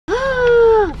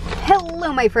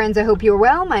Hello my friends, I hope you're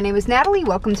well. My name is Natalie,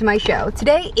 welcome to my show.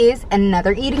 Today is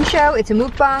another eating show. It's a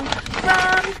mukbang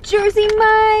from Jersey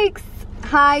Mike's.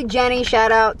 Hi Jenny,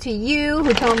 shout out to you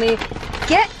who told me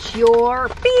get your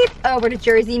beep over to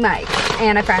Jersey Mike's,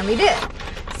 and I finally did.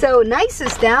 So nice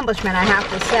establishment, I have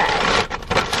to say.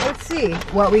 Let's see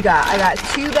what we got. I got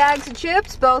 2 bags of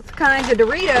chips, both kinds of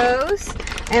Doritos,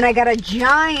 and I got a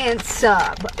giant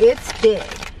sub. It's big.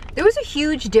 There was a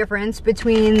huge difference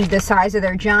between the size of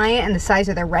their giant and the size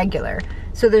of their regular.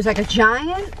 So there's like a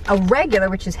giant, a regular,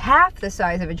 which is half the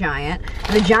size of a giant.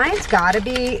 And the giant's gotta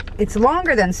be, it's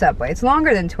longer than Subway. It's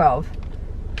longer than 12.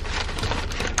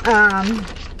 And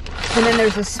then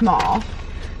there's a small.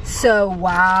 So,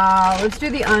 wow. Let's do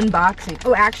the unboxing.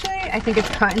 Oh, actually, I think it's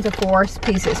cut into 4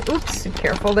 pieces. Oops,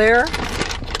 careful there.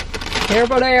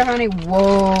 Careful there, honey.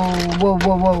 Whoa, whoa,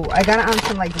 whoa, whoa. I got it on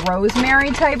some like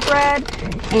rosemary type bread.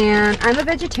 And I'm a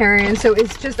vegetarian, so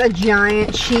it's just a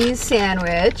giant cheese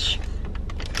sandwich.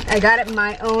 I got it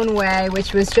my own way,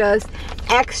 which was just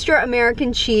extra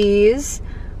American cheese,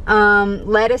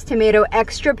 lettuce, tomato,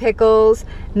 extra pickles,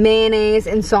 mayonnaise,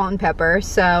 and salt and pepper.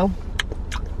 So,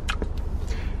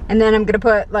 and then I'm gonna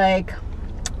put like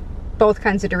both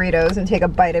kinds of Doritos and take a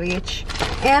bite of each.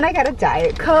 And I got a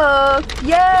Diet Coke.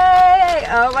 Yay!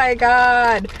 Oh my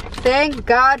God. Thank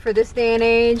God for this day and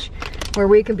age where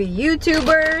we can be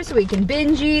YouTubers, we can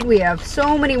binge eat. We have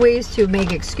so many ways to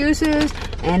make excuses,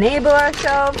 enable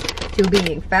ourselves to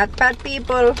being fat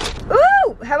people.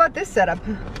 Ooh! How about this setup?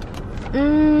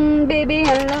 Baby,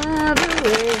 I love the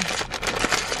way.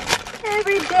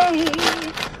 Every day,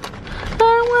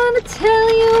 I wanna tell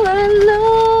you I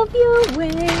love your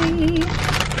way.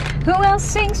 Who else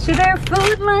sings to their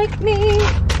food like me?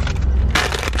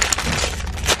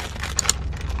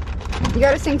 You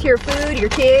gotta sing to your food, your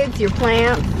kids, your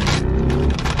plants.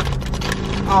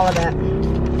 All of it.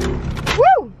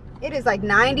 Woo! It is like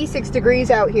 96 degrees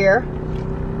out here.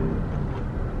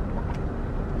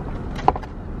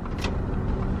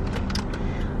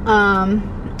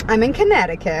 I'm in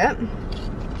Connecticut.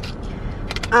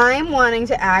 I'm wanting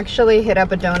to actually hit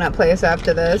up a donut place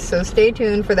after this, so stay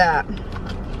tuned for that.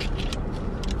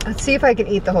 Let's see if I can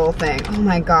eat the whole thing. Oh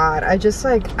my God, I just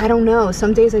like, I don't know.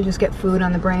 Some days I just get food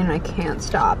on the brain and I can't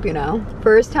stop, you know?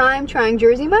 First time trying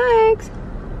Jersey Mike's.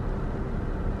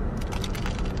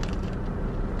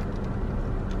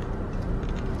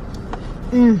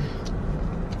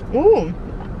 Ooh.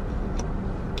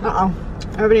 Uh-oh.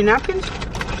 Have any napkins?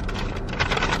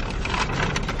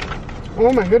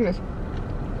 Oh my goodness.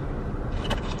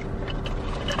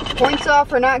 Points off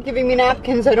for not giving me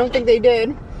napkins. I don't think they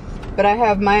did. But I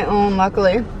have my own,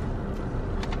 luckily.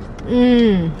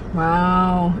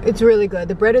 Wow. It's really good.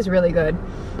 The bread is really good.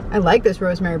 I like this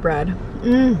rosemary bread.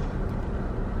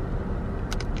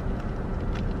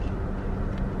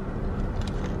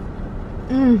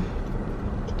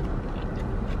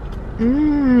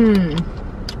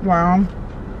 Wow.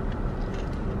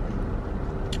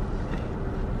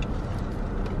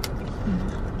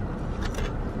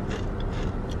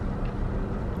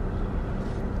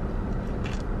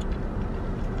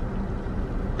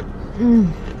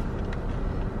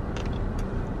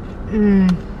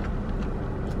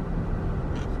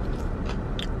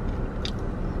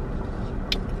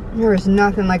 There is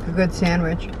nothing like a good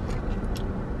sandwich.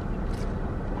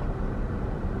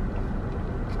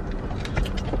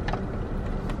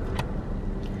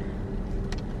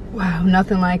 Wow,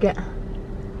 nothing like it.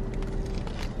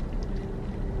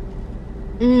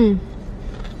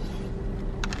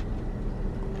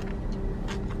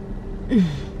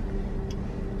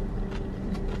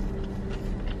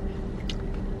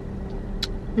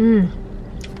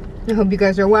 I hope you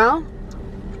guys are well.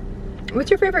 What's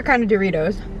your favorite kind of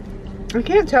Doritos? I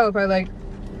can't tell if I like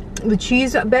the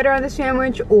cheese better on the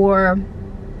sandwich or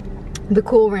the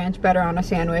Cool Ranch better on a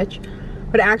sandwich.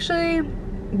 But actually,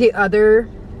 the other,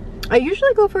 I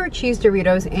usually go for cheese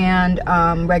Doritos and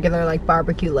regular like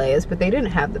barbecue Lay's, but they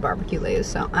didn't have the barbecue Lay's,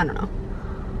 so I don't know.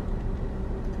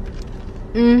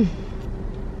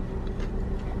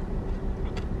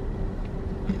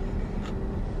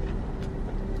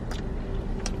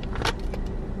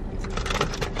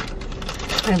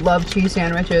 I love cheese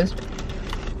sandwiches.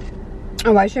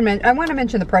 Oh, I want to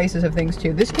mention the prices of things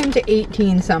too. This came to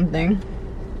 18 something.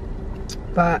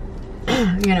 But,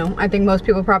 you know, I think most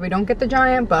people probably don't get the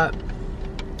giant, but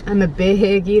I'm a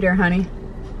big eater, honey.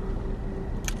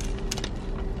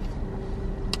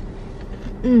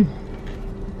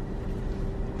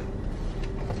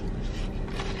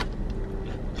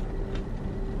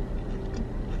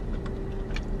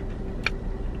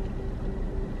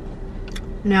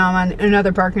 Now I'm on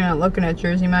another parking lot looking at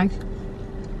Jersey Mike's.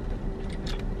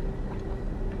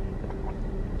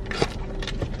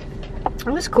 It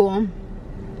was cool.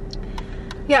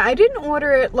 Yeah, I didn't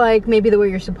order it like maybe the way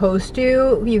you're supposed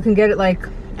to. You can get it like,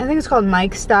 I think it's called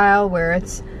Mike style, where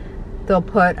it's, they'll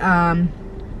put, I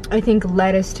think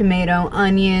lettuce, tomato,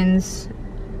 onions,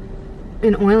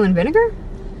 and oil and vinegar.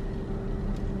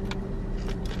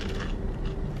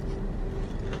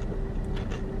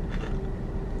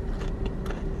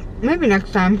 Maybe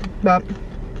next time, but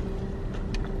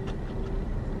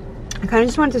I kind of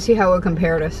just wanted to see how it would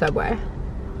compare to Subway.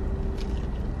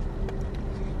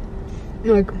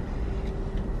 Like,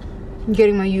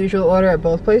 getting my usual order at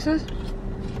both places.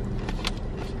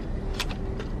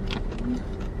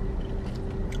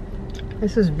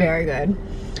 This is very good.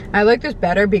 I like this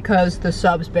better because the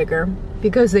sub's bigger.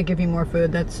 Because they give you more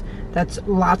food. That's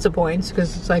lots of points.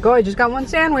 Because it's like, oh, I just got one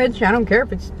sandwich. I don't care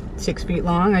if it's 6 feet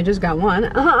long. I just got one.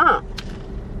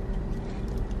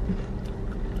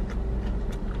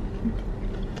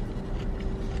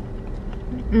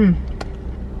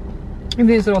 And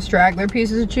these little straggler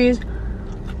pieces of cheese,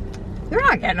 they're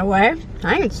not getting away.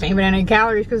 I ain't saving any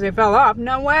calories because they fell off.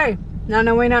 No way.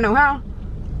 No way, no how.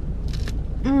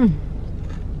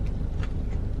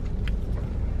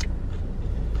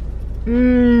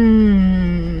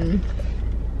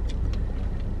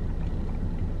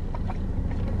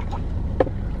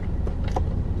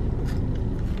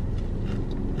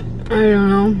 I don't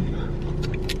know.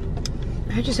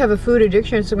 I just have a food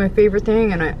addiction. It's like my favorite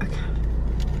thing, and I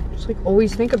just like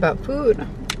always think about food.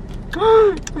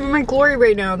 I'm in my glory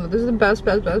right now. This is the best.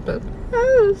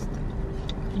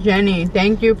 Jenny,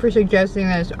 thank you for suggesting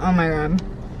this. Oh my god.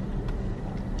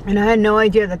 And I had no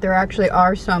idea that there actually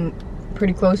are some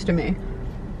pretty close to me.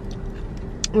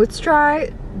 Let's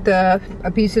try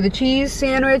a piece of the cheese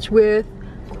sandwich with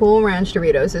Cool Ranch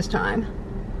Doritos this time.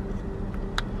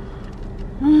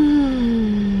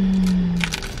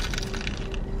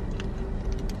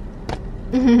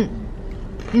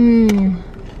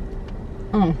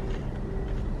 Oh.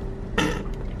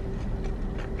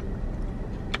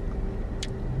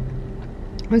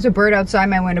 There's a bird outside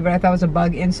my window, but I thought it was a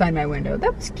bug inside my window.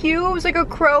 That was cute. It was like a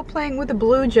crow playing with a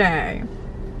blue jay.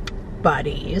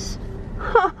 Buddies.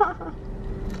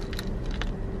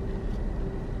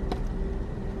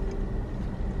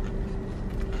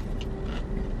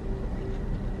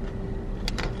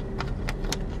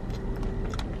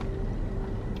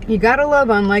 You gotta love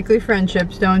unlikely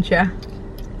friendships, don't ya?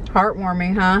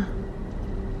 Heartwarming, huh?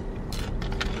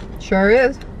 Sure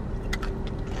is.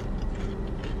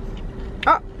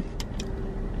 Oh!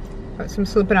 Got some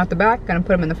slipping out the back. Gonna put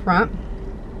them in the front.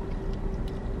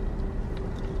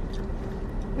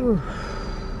 Ooh.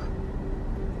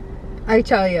 I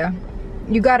tell ya,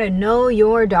 you gotta know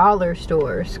your dollar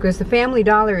stores, because the Family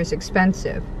Dollar is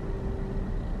expensive.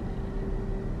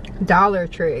 Dollar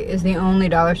Tree is the only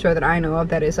dollar store that I know of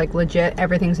that is like legit,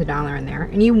 everything's $1 in there,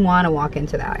 and you want to walk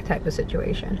into that type of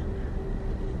situation.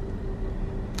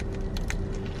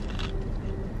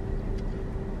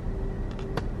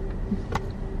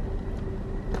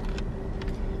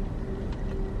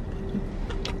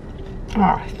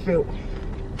 Oh, shoot.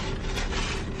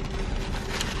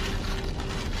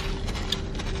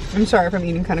 I'm sorry if I'm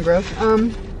eating kind of gross.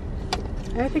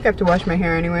 I think I have to wash my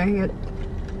hair anyway.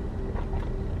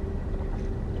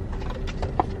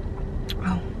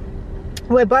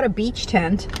 Oh, I bought a beach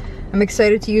tent. I'm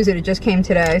excited to use it. It just came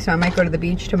today, so I might go to the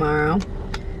beach tomorrow.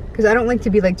 Because I don't like to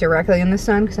be like directly in the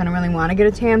sun, because I don't really want to get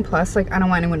a tan. Plus, like, I don't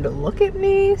want anyone to look at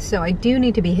me, so I do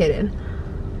need to be hidden.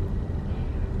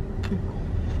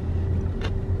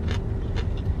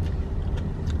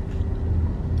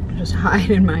 I'll just hide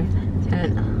in my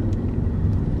tent.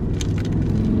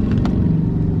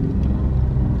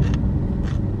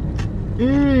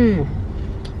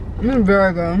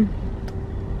 Very good.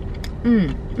 I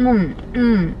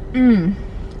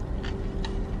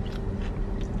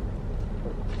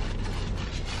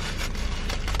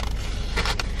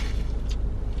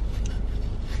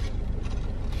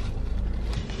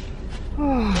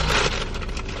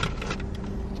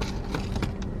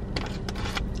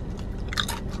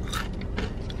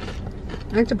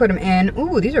like to put them in.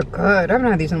 Ooh, these are good. I haven't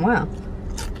had these in a while.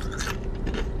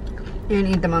 And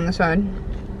eat them on the side.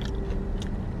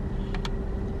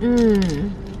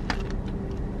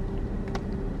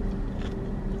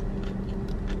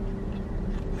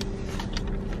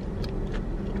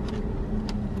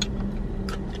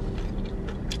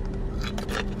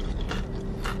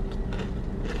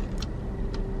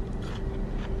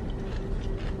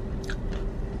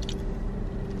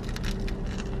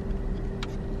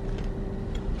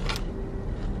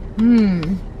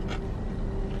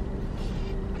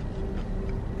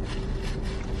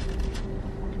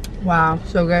 Wow,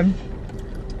 so good.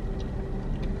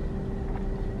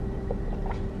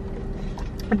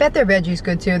 I bet their veggie's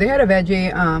good too. They had a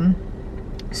veggie,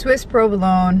 Swiss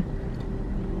provolone,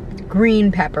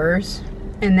 green peppers,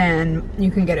 and then you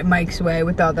can get it Mike's Way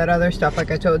with all that other stuff like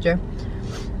I told you.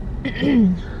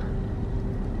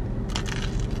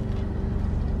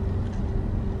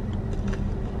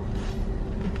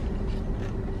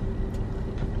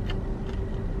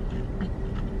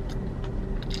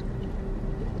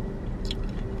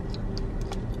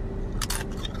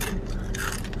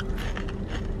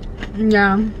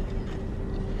 Yeah.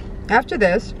 After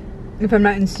this, if I'm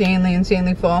not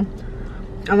insanely full,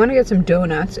 I want to get some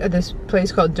donuts at this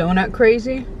place called Donut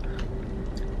Crazy.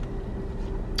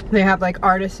 They have like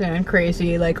artisan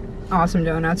crazy, like awesome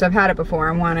donuts. I've had it before.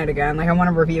 I want it again. Like I want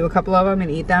to review a couple of them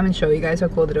and eat them and show you guys how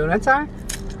cool the donuts are.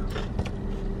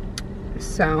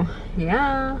 So,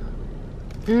 yeah.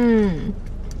 Mmm.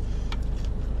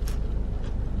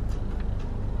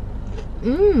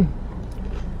 Mmm.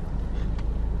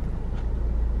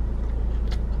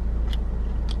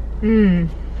 Mmm.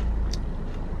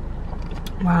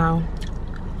 Wow.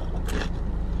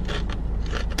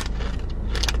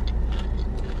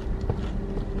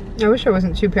 I wish I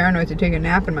wasn't too paranoid to take a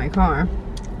nap in my car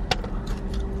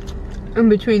in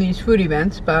between these food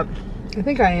events, but I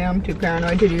think I am too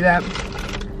paranoid to do that.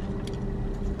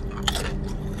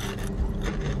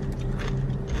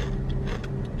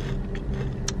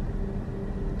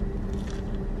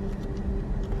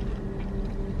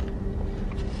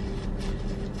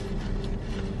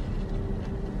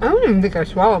 I don't even think I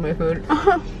swallowed my food.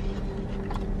 Let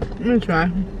me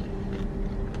try.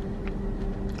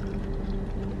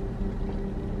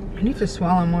 I need to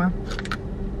swallow more.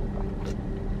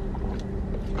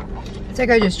 It's like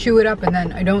I just chew it up and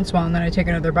then I don't swallow and then I take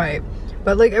another bite.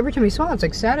 But like every time you swallow, it's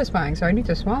like satisfying, so I need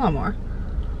to swallow more.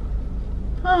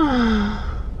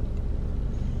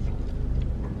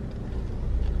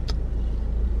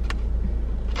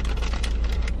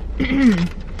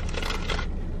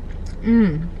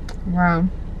 Wow.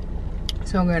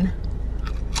 So good.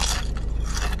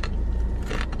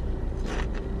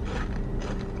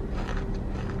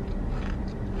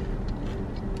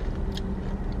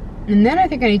 And then I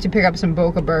think I need to pick up some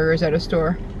Boca burgers at a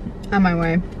store on my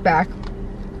way back.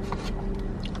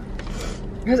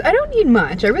 Because I don't need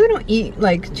much. I really don't eat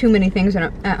like too many things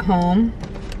at home.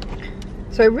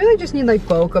 So I really just need like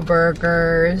Boca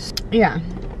burgers. Yeah.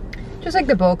 Just like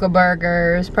the Boca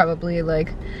burgers. Probably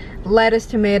like lettuce,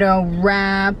 tomato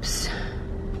wraps.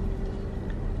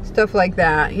 Stuff like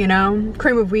that, you know?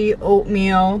 Cream of wheat,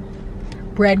 oatmeal,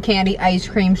 bread, candy, ice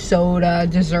cream, soda,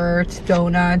 desserts,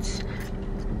 donuts.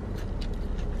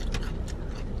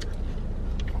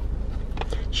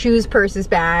 Shoes, purses,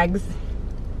 bags,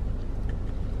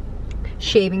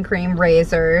 shaving cream,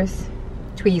 razors,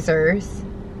 tweezers,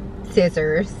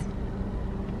 scissors.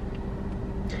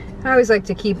 I always like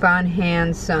to keep on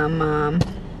hand some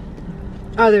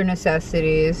other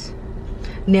necessities.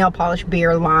 Nail polish,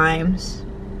 beer, limes.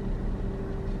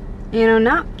 You know,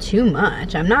 not too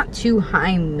much. I'm not too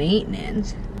high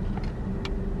maintenance.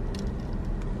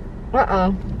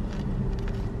 Uh-oh.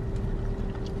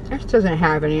 This doesn't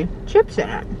have any chips in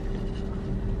it.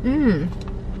 Mmm.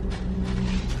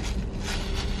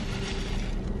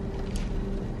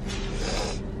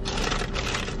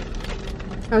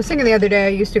 I was thinking the other day I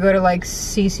used to go to like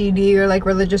CCD or like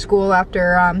religious school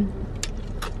after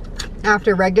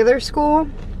regular school.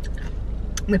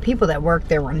 The people that worked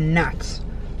there were nuts.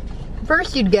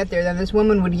 First you'd get there, then this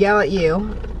woman would yell at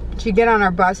you. She'd get on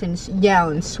our bus and yell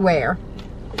and swear.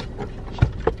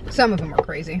 Some of them were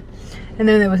crazy. And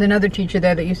then there was another teacher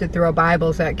there that used to throw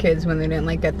Bibles at kids when they didn't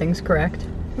like get things correct.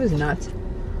 It was nuts.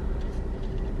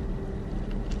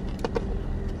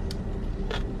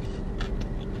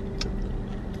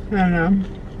 I don't know.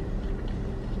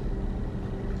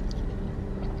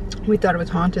 We thought it was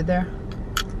haunted there.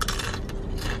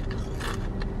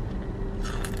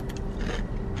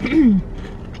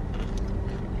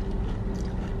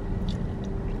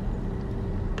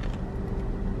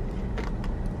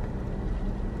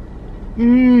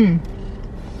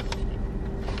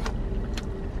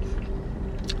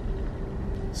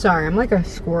 Sorry, I'm like a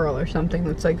squirrel or something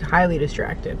that's like highly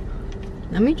distracted.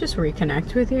 Let me just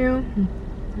reconnect with you.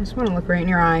 I just want to look right in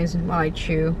your eyes while I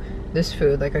chew this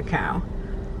food like a cow.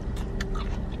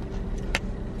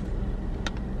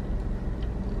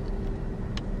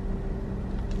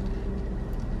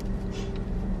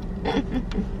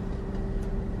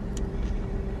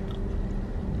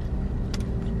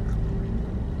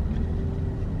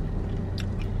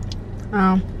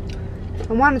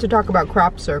 I wanted to talk about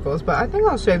crop circles, but I think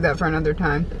I'll save that for another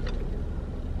time.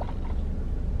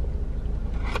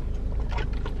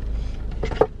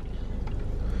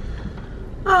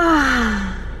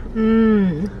 Ah.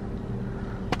 Mmm.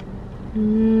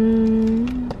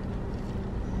 Mmm.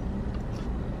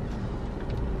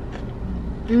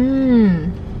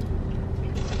 Mmm.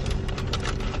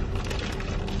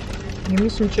 Give me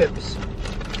some chips.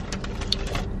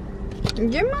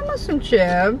 Give mama some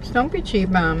chips. Don't be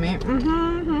cheap on me.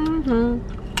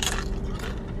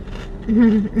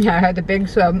 Yeah, I had the big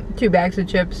sub, 2 bags of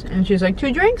chips, and she's like,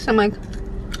 2 drinks? I'm like,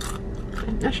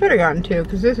 I should have gotten 2,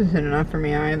 because this isn't enough for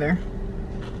me either.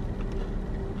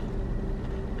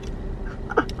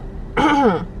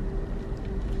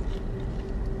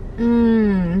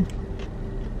 Mmm.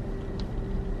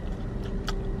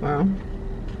 Wow.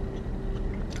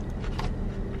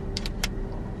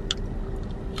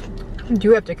 You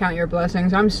do have to count your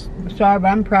blessings. I'm sorry, but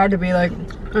I'm proud to be like,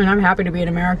 and I'm happy to be an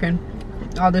American.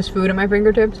 All this food at my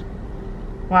fingertips.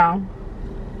 Wow.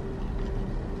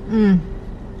 Mmm.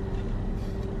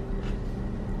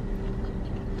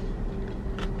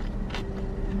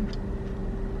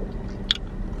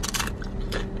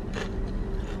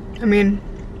 I mean,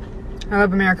 I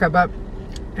love America, but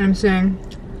I'm saying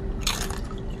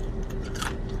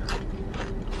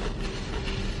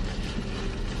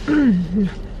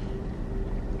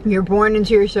you're born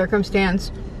into your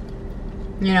circumstance.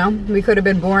 You know, we could have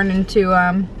been born into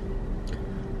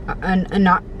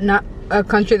not a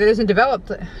country that isn't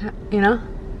developed. You know,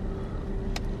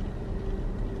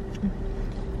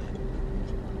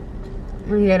 we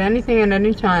can get anything at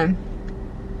any time.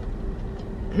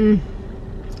 Mmm.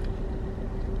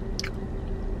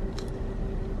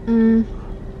 Mmm.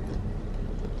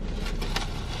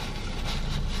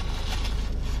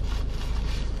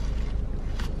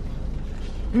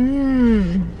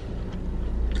 Mmm.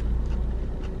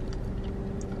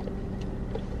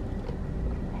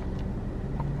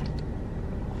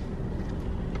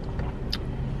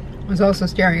 I was also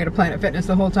staring at a Planet Fitness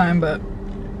the whole time, but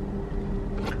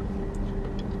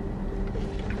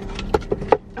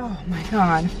oh my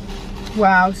god.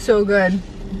 Wow, so good.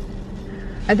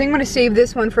 I think I'm gonna save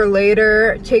this one for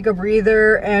later, take a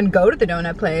breather, and go to the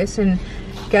donut place and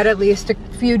get at least a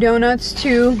few donuts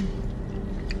to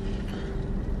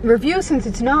review, since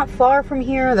it's not far from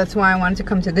here. That's why I wanted to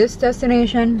come to this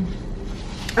destination.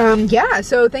 Yeah,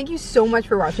 so thank you so much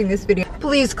for watching this video.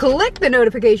 Please click the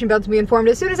notification bell to be informed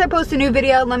as soon as I post a new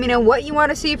video. Let me know what you want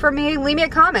to see from me. Leave me a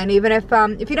comment. Even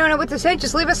if you don't know what to say,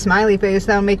 just leave a smiley face.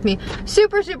 That'll make me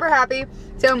super, super happy.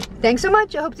 So thanks so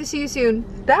much. I hope to see you soon.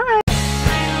 Bye.